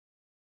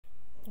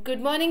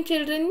Good morning,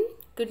 children.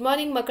 Good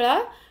morning,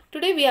 Makala.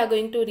 Today we are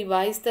going to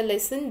revise the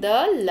lesson The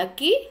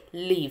Lucky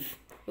Leaf.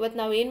 ಇವತ್ತು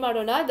ನಾವು ಏನು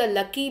ಮಾಡೋಣ The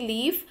Lucky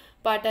Leaf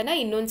ಪಾಠನ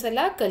ಇನ್ನೊಂದ್ಸಲ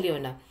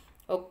ಕಲಿಯೋಣ.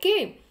 Okay.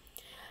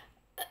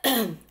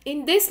 In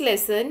this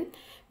lesson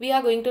we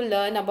are going to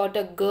learn about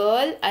a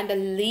girl and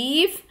a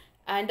leaf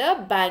and a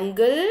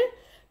bangle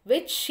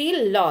which she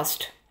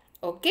lost.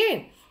 Okay.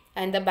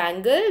 And the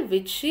bangle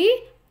which she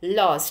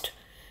lost.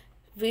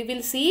 We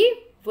will see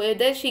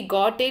whether she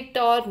got it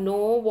or no,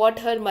 what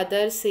her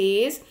mother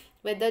says,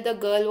 whether the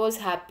girl was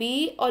happy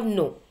or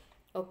no.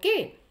 Okay.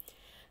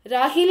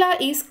 Rahila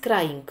is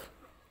crying.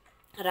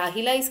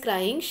 Rahila is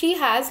crying. She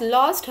has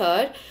lost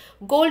her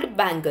gold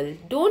bangle.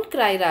 Don't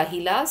cry,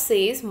 Rahila,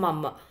 says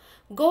Mama.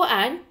 Go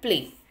and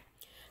play.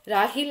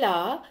 Rahila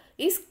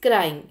is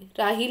crying.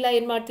 Rahila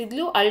ಏನು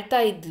ಮಾಡ್ತಿದ್ಲು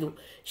ಅಳ್ತಾ ಇದ್ಲು.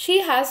 She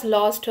has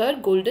lost her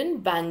golden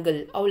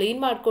bangle. ಅವಳು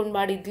ಏನು ಮಾಡ್ಕೊಂಡು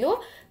ಮಾಡಿದ್ಲು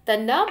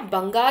ತನ್ನ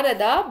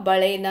ಬಂಗಾರದ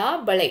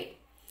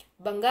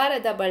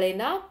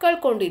ಬಳೆನ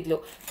ಕಳ್ಕೊಂಡಿದ್ಲು.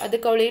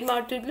 ಅದಕ್ಕೆ ಅವಳು ಏನು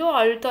ಮಾಡ್ತಿದ್ಲು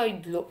ಅಳ್ತಾ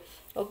ಇದ್ಲು.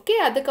 ಓಕೆ,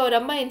 ಅದಕ್ಕೆ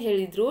ಅವರಮ್ಮ ಏನು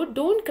ಹೇಳಿದರು,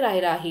 ಡೋಂಟ್ ಕ್ರೈ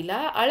ರಾಹಿಲಾ,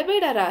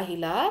 ಅಳಬೇಡ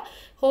ರಾಹಿಲಾ,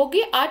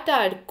 ಹೋಗಿ ಆಟ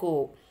ಆಡ್ಕೋ.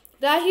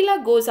 ರಾಹಿಲಾ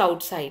goes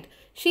outside.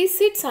 She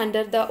sits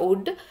under the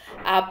wood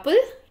apple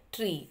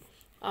tree.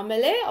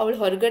 ಆಮೇಲೆ ಅವಳು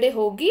ಹೊರಗಡೆ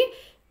ಹೋಗಿ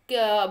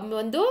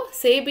ಒಂದು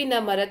ಸೇಬಿನ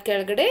ಮರದ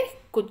ಕೆಳಗಡೆ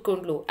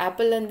ಕೂತ್ಕೊಂಡ್ಲು.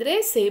 ಆ್ಯಪಲ್ ಅಂದರೆ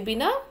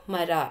ಸೇಬಿನ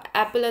ಮರ,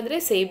 ಆ್ಯಪಲ್ ಅಂದರೆ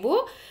ಸೇಬು,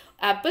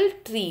 apple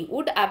tree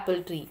wood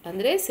apple tree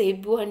ಅಂದರೆ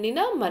ಸೇಬು ಹಣ್ಣಿನ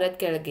ಮರದ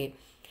ಕೆಳಗೆ.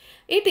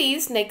 It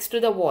is next to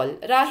the wall.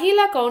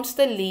 Rahila counts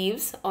the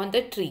leaves on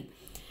the tree.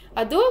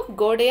 ಅದು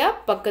ಗೋಡೆಯ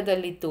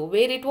ಪಕ್ಕದಲ್ಲಿತ್ತು.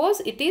 Where it was?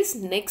 It is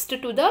next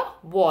to the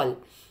wall.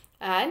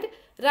 And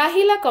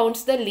Rahila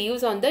counts the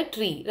leaves on the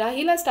tree.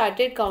 Rahila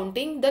started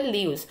counting the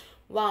leaves.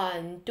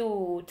 1, 2,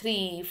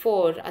 3,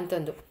 4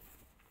 ಅಂತಂದು.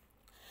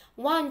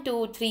 1,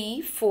 2, 3,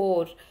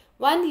 4.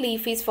 One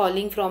leaf is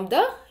falling from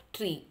the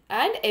tree.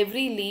 And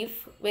every leaf,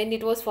 when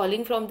it was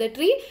falling from the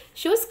tree,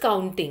 she was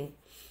counting.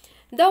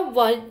 The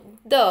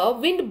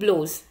wind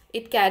blows.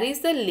 It carries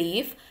the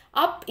leaf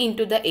up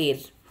into the air.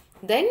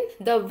 Then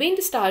the wind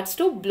starts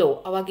to blow.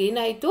 ಅವಾಗ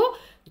ಏನಾಯಿತು,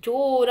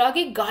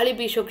 ಜೋರಾಗಿ ಗಾಳಿ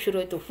ಬೀಸೋಕೆ ಶುರು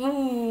ಆಯಿತು. ಹೂ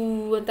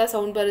ಅಂತ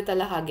sound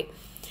ಬರುತ್ತಲ್ಲ ಹಾಗೆ.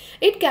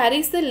 It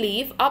carries the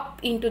leaf up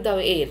in to the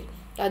air.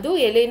 ಅದು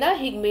ಎಲೆನ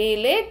ಹೀಗೆ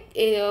ಮೇಲೆ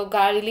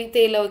ಗಾಳಿಲಿ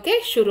ತೇಲೋಕೆ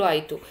ಶುರು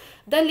ಆಯಿತು.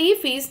 The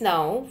leaf is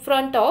now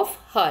front of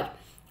her.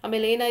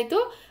 ಆಮೇಲೆ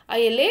ಏನಾಯಿತು,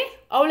 ಆ ಎಲೆ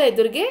ಅವಳ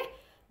ಎದುರಿಗೆ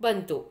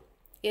ಬಂತು.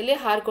 ಎಲೆ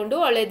ಹಾರಿಕೊಂಡು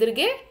ಅವಳ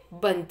ಎದುರಿಗೆ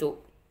ಬಂತು.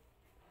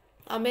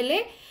 ಆಮೇಲೆ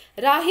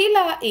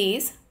ರಾಹಿಲಾ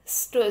is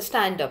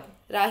stand up.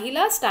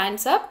 ರಾಹಿಲಾ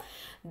stands up.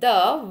 The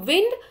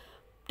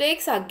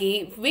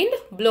wind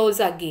blows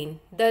again.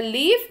 The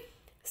leaf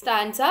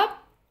stands up.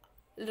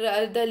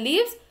 The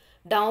leaves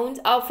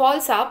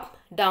falls up,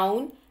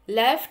 down,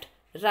 left,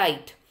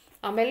 right.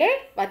 ಆಮೇಲೆ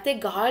ಮತ್ತೆ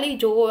ಗಾಳಿ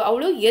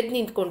ಅವಳು ಎದ್ದು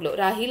ನಿಂತ್ಕೊಂಡ್ಳು.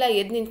 ರಾಹಿಲಾ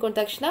ಎದ್ದು ನಿಂತ್ಕೊಂಡ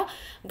ತಕ್ಷಣ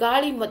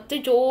ಗಾಳಿ ಮತ್ತೆ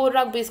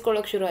ಜೋರಾಗಿ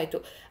ಬೀಸ್ಕೊಳ್ಳೋಕೆ ಶುರು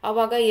ಆಯಿತು.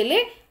 ಆವಾಗ ಎಲೆ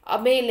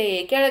ಮೇಲೆ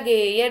ಕೆಳಗೆ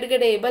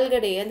ಎಡಗಡೆ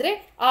ಬಲಗಡೆ ಅಂದರೆ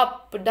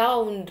up,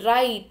 down,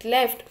 right,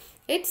 left.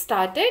 It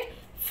started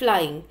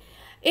flying.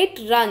 It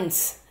runs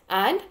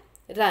and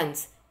runs.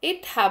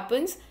 It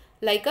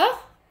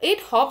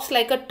hops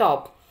like a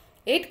top.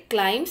 It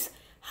climbs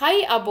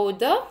high above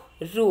the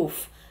roof.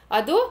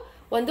 ಅದು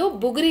ಒಂದು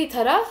ಬುಗುರಿ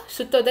ಥರ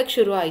ಸುತ್ತೋದಕ್ಕೆ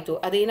ಶುರು ಆಯಿತು.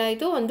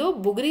 ಅದೇನಾಯಿತು, ಒಂದು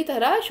ಬುಗುರಿ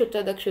ಥರ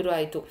ಸುತ್ತೋದಕ್ಕೆ ಶುರು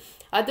ಆಯಿತು.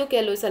 ಅದು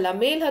ಕೆಲವು ಸಲ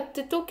ಮೇಲೆ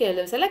ಹತ್ತಿತ್ತು,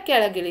 ಕೆಲವು ಸಲ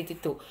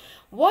ಕೆಳಗಿಳಿತಿತ್ತು.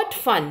 What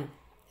fun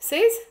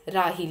says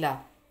ರಾಹಿಲಾ.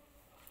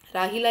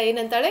 ರಾಹಿಲಾ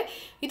ಏನಂತಾಳೆ,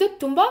 ಇದು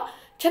ತುಂಬ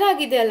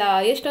ಚೆನ್ನಾಗಿದೆ ಅಲ್ಲ,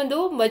 ಎಷ್ಟೊಂದು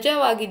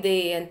ಮಜವಾಗಿದೆ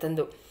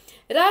ಅಂತಂದು.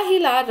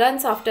 ರಾಹಿಲಾ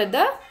ರನ್ಸ್ ಆಫ್ಟರ್ ದ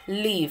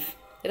ಲೀಫ್.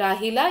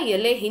 ರಾಹಿಲಾ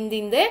ಎಲೆ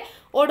ಹಿಂದಿಂದೆ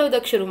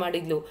ಓಡೋದಕ್ಕೆ ಶುರು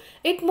ಮಾಡಿದ್ಲು.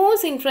 It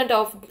moves in front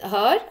of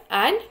her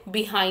and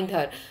behind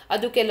ಹರ್.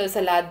 ಅದು ಕೆಲವು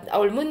ಸಲ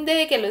ಅವಳು ಮುಂದೆ,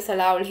 ಕೆಲವು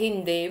ಸಲ ಅವಳು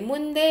ಹಿಂದೆ,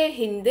 ಮುಂದೆ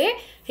ಹಿಂದೆ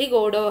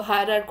ಹೀಗೆ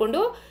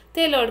ಹಾರಾಡ್ಕೊಂಡು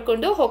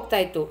ತೇಲಾಡ್ಕೊಂಡು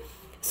ಹೋಗ್ತಾಯಿತ್ತು.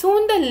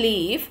 Soon the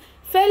leaf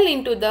fell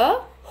in to the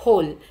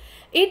whole.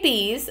 It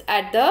is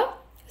at the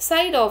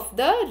side of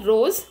the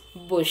rose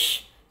bush.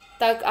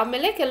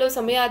 ಆಮೇಲೆ ಕೆಲವು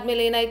ಸಮಯ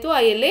ಆದಮೇಲೆ ಏನಾಯಿತು, ಆ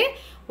ಎಲೆ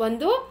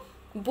ಒಂದು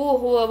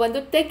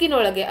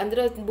ತೆಗ್ಗಿನೊಳಗೆ,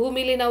 ಅಂದರೆ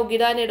ಭೂಮಿಲಿ ನಾವು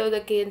ಗಿಡ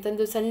ನೆಡೋದಕ್ಕೆ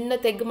ಅಂತಂದು ಸಣ್ಣ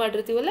ತೆಗ್ಗು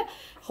ಮಾಡಿರ್ತೀವಲ್ಲ,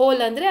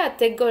 ಹೋಲ್ ಅಂದರೆ ಆ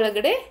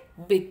ತೆಗ್ಗೊಳಗಡೆ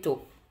ಬಿತ್ತು.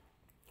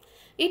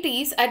 It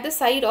is at the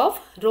side of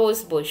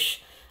rose bush.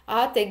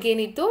 ಆ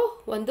ತೆಗ್ಗೇನಿತ್ತು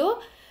ಒಂದು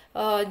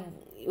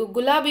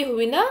ಗುಲಾಬಿ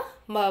ಹೂವಿನ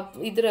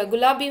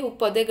ಗುಲಾಬಿ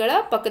ಪೊದೆಗಳ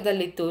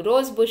ಪಕ್ಕದಲ್ಲಿತ್ತು.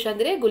 ರೋಸ್ ಬುಷ್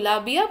ಅಂದರೆ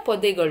ಗುಲಾಬಿಯ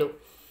ಪೊದೆಗಳು.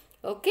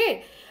 Okay.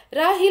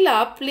 ರಾಹಿಲಾ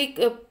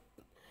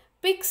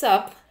fix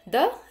up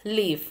the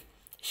leaf.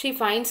 She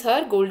finds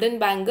Har golden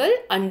bangle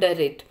under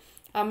it.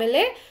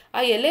 ಆಮೇಲೆ ಆ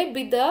ಎಲೆ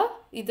ಬಿದ್ದ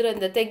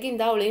ಇದರಿಂದ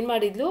ತೆಗ್ಗಿಂದ ಅವಳು ಏನು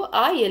ಮಾಡಿದ್ಲು,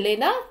 ಆ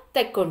ಎಲೆನ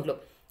ತೆಕ್ಕೊಂಡ್ಲು.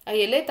 ಆ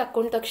ಎಲೆ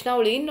ತಕ್ಕೊಂಡ ತಕ್ಷಣ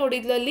ಅವಳು ಏನು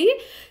ನೋಡಿದ್ಲು ಅಲ್ಲಿ,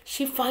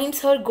 she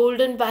finds Har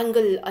golden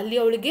bangle. ಅಲ್ಲಿ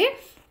ಅವಳಿಗೆ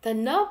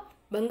ತನ್ನ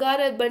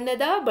ಬಂಗಾರದ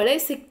ಬಣ್ಣದ ಬಳೆ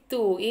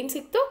ಸಿಕ್ತು. ಏನು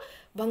ಸಿಕ್ತು,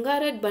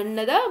 ಬಂಗಾರದ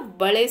ಬಣ್ಣದ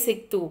ಬಳೆ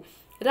ಸಿಕ್ತು.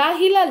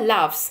 ರಾಹಿಲಾ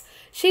laughs.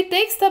 She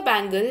takes the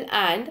bangle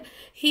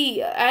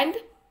and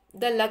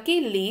the lucky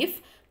leaf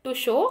to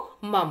show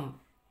ಮಮ್.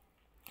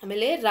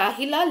 ಆಮೇಲೆ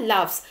ರಾಹಿಲಾ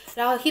ಲಾಫ್ಸ್.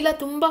 ರಾಹಿಲಾ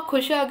ತುಂಬ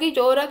ಖುಷಿಯಾಗಿ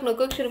ಜೋರಾಗಿ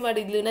ನಗೋಕ್ಕೆ ಶುರು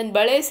ಮಾಡಿದ್ಲು, ನನ್ನ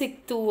ಬಳೆ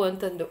ಸಿಕ್ತು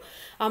ಅಂತಂದು.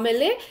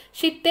 ಆಮೇಲೆ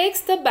she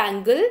takes the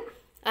bangle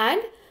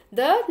and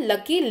the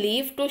lucky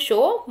leave to show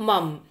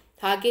ಮಮ್.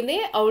 ಹಾಗೆಯೇ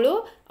ಅವಳು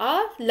ಆ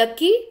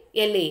ಲಕ್ಕಿ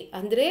ಎಲೆ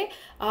ಅಂದರೆ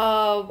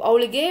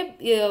ಅವಳಿಗೆ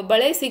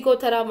ಬಳೆ ಸಿಗೋ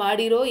ಥರ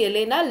ಮಾಡಿರೋ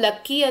ಎಲೆನ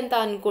ಲಕ್ಕಿ ಅಂತ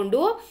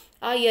ಅಂದ್ಕೊಂಡು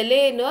ಆ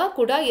ಎಲೆನ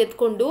ಕೂಡ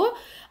ಎತ್ಕೊಂಡು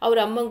ಅವ್ರ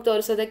ಅಮ್ಮಂಗೆ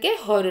ತೋರಿಸೋದಕ್ಕೆ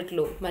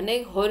ಹೊರಟ್ಲು.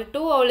 ಮನೆಗೆ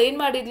ಹೊರಟು ಅವಳು ಏನು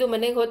ಮಾಡಿದ್ಲು,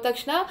 ಮನೆಗೆ ಹೋದ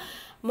ತಕ್ಷಣ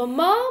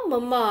ಮಮ್ಮ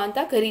ಮಮ್ಮ ಅಂತ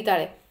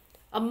ಕರೀತಾಳೆ,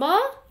 ಅಮ್ಮ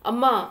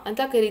ಅಮ್ಮ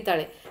ಅಂತ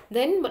ಕರೀತಾಳೆ.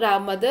 Then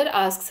mother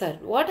asks Har,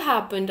 what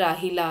happen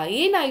ರಾಹಿಲಾ,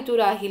 ಏನಾಯಿತು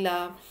ರಾಹಿಲಾ?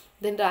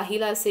 Then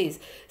ರಾಹಿಲಾ says,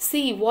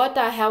 see what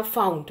I have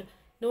found,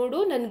 ನೋಡು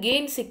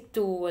ನನಗೇನು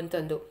ಸಿಕ್ತು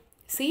ಅಂತಂದು.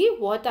 See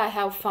what I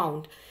have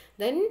found.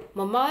 Then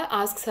ಮಮ್ಮ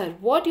asks Har,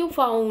 what you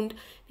found,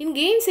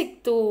 ನಿನ್ಗೇನು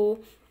ಸಿಕ್ತು?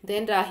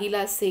 Then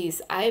ರಾಹಿಲಾ says,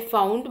 I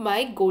found my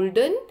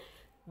golden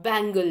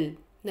bangle,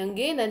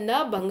 ನನಗೆ ನನ್ನ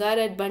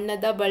ಬಂಗಾರದ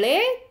ಬಣ್ಣದ ಬಳೆ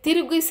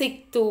ತಿರುಗಿ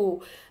ಸಿಕ್ತು.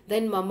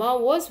 ದೆನ್ ಮಮ್ಮ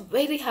was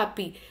very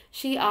happy.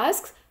 She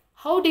asks,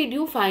 how did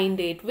you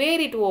find it,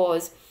 where it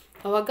was.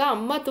 ಅವಾಗ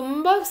ಅಮ್ಮ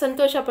ತುಂಬ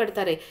ಸಂತೋಷ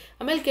ಪಡ್ತಾರೆ.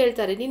 ಆಮೇಲೆ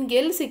ಕೇಳ್ತಾರೆ, ನಿನ್ಗೆ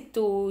ಎಲ್ಲಿ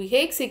ಸಿಕ್ತು,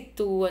 ಹೇಗೆ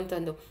ಸಿಕ್ತು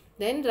ಅಂತಂದು.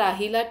 Then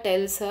ರಾಹಿಲಾ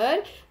tells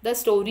her the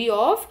story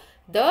of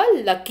the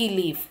lucky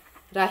leaf.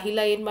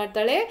 ರಾಹಿಲಾ ಏನು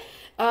ಮಾಡ್ತಾಳೆ,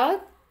 ಆ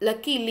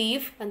ಲಕ್ಕಿ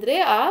ಲೀಫ್ ಅಂದರೆ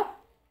ಆ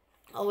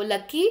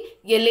ಲಕ್ಕಿ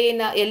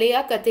ಎಲೆಯ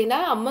ಕಥೆನ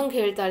ಅಮ್ಮಂಗೆ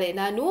ಹೇಳ್ತಾಳೆ.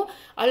 ನಾನು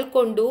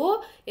ಅಳ್ಕೊಂಡು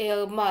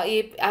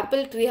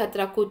ಆ್ಯಪಲ್ ಟ್ರೀ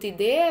ಹತ್ರ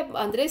ಕೂತಿದ್ದೆ,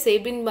 ಅಂದರೆ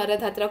ಸೇಬಿನ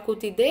ಮರದ ಹತ್ರ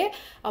ಕೂತಿದ್ದೆ.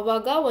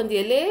 ಆವಾಗ ಒಂದು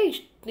ಎಲೆ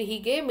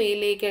ಹೀಗೆ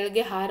ಮೇಲೆ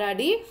ಕೆಳಗೆ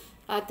ಹಾರಾಡಿ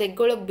ಆ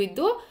ತೆಗ್ಗೊಳಗೆ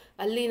ಬಿದ್ದು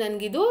ಅಲ್ಲಿ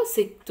ನನಗಿದು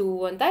ಸಿಕ್ತು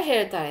ಅಂತ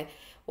ಹೇಳ್ತಾಳೆ.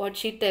 What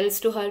she tells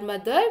to her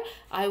mother,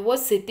 I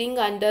was sitting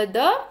under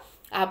the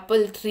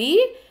apple tree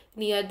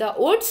near the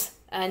Woods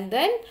and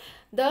then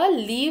the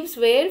leaves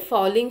wear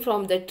falling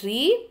from the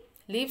tree.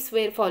 Leaves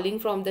were falling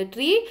from the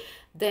tree.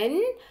 Then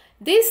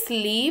this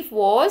leaf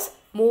was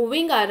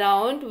moving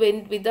around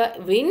with the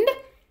wind.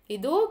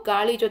 ಇದು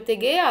ಗಾಳಿ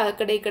ಜೊತೆಗೆ ಆ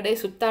ಕಡೆ ಈ ಕಡೆ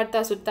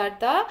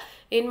ಸುತ್ತಾಡ್ತಾ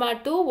ಏನು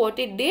ಮಾಡ್ತು, what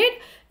it did,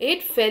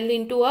 it fell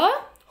in to a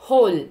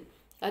hole.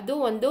 ಅದು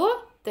ಒಂದು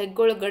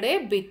ತೆಗ್ಗೊಳಗಡೆ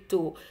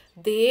ಬಿತ್ತು.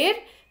 There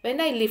when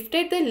I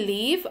lifted the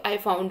leaf I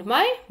found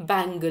my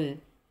bangle.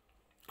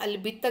 ಅಲ್ಲಿ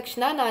ಬಿದ್ದ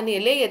ತಕ್ಷಣ ನಾನು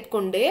ಎಲೆ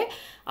ಎತ್ಕೊಂಡೆ,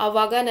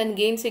 ಆವಾಗ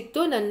ನನಗೇನು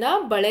ಸಿಕ್ತು, ನನ್ನ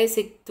ಬಳೆ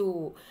ಸಿಕ್ತು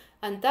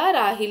ಅಂತ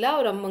ರಾಹಿಲಾ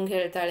ಅವ್ರ ಅಮ್ಮಂಗೆ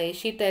ಹೇಳ್ತಾಳೆ.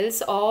 She tells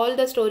all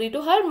the story to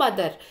her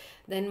mother.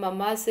 Then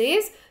ಮಮ್ಮ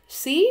says,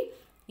 C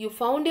you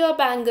found your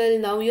bangle,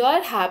 now you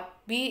are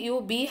happy, you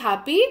be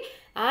happy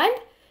and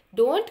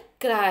don't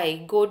CRY,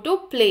 go to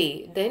play.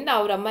 Then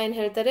ಅವ್ರ ಅಮ್ಮ ಏನು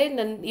ಹೇಳ್ತಾರೆ,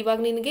 ಇವಾಗ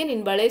ನಿನಗೆ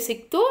ನಿನ್ನ ಬಳೆ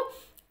ಸಿಕ್ತು,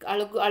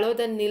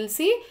 ಅಳೋದನ್ನು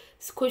ನಿಲ್ಲಿಸಿ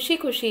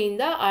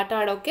ಖುಷಿಯಿಂದ ಆಟ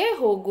ಆಡೋಕ್ಕೆ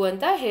ಹೋಗು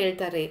ಅಂತ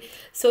ಹೇಳ್ತಾರೆ.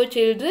 So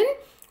children,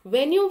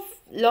 when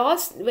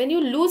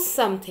you lose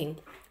something,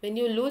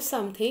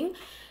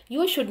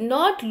 you should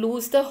not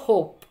lose the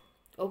hope.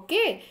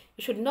 Okay,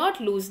 you should not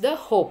lose the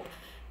hope.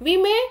 We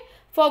may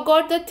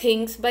forgot the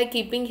things by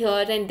keeping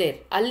here and there.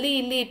 ಅಲ್ಲಿ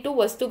ಇಲ್ಲಿ ಇಟ್ಟು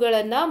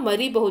ವಸ್ತುಗಳನ್ನು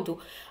ಮರಿಬಹುದು,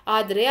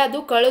 ಆದರೆ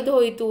ಅದು ಕಳೆದು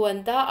ಹೋಯಿತು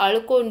ಅಂತ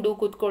ಅಳ್ಕೊಂಡು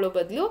ಕೂತ್ಕೊಳ್ಳೋ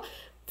ಬದಲು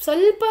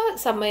ಸ್ವಲ್ಪ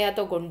ಸಮಯ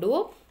ತಗೊಂಡು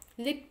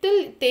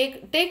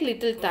take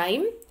little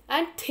time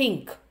and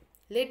think.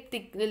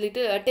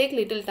 Take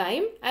little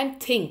time and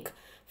think.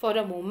 For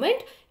a moment,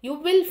 you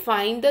will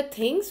find the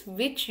things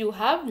which you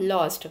have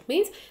lost.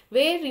 Means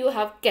where you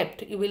have kept,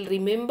 you will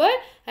remember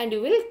and you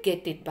will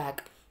get it back.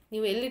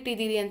 ನೀವು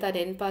ಎಲ್ಲಿಟ್ಟಿದ್ದೀರಿ ಅಂತ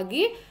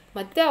ನೆನಪಾಗಿ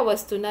ಮತ್ತೆ ಆ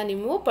ವಸ್ತುನ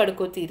ನೀವು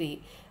ಪಡ್ಕೋತೀರಿ.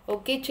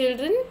 Okay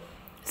children,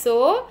 so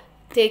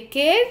take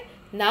care.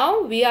 Now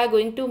we are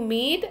going to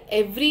meet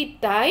every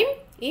time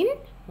in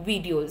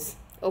videos.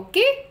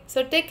 Okay,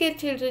 so take care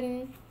children.